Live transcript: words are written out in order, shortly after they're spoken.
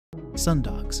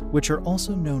Sundogs, which are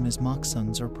also known as mock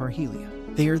suns or parhelia.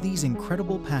 They are these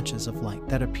incredible patches of light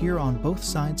that appear on both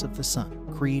sides of the sun,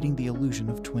 creating the illusion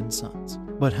of twin suns.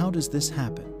 But how does this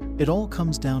happen? It all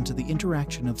comes down to the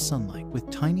interaction of sunlight with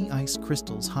tiny ice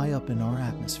crystals high up in our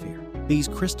atmosphere. These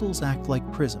crystals act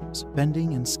like prisms,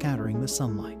 bending and scattering the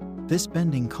sunlight. This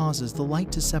bending causes the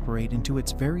light to separate into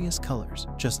its various colors,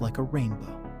 just like a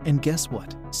rainbow. And guess what?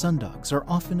 Sundogs are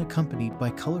often accompanied by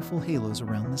colorful halos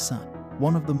around the sun.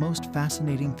 One of the most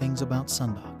fascinating things about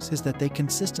sundogs is that they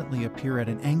consistently appear at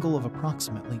an angle of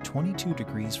approximately 22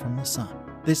 degrees from the sun.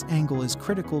 This angle is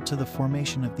critical to the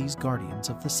formation of these guardians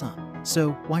of the sun.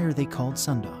 So, why are they called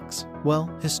sundogs?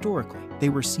 Well, historically, they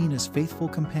were seen as faithful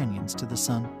companions to the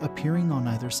sun, appearing on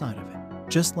either side of it.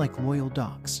 Just like loyal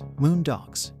dogs,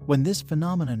 moondogs. When this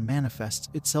phenomenon manifests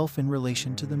itself in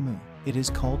relation to the moon, it is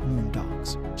called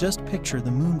moondogs. Just picture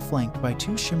the moon flanked by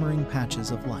two shimmering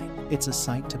patches of light. It's a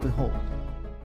sight to behold.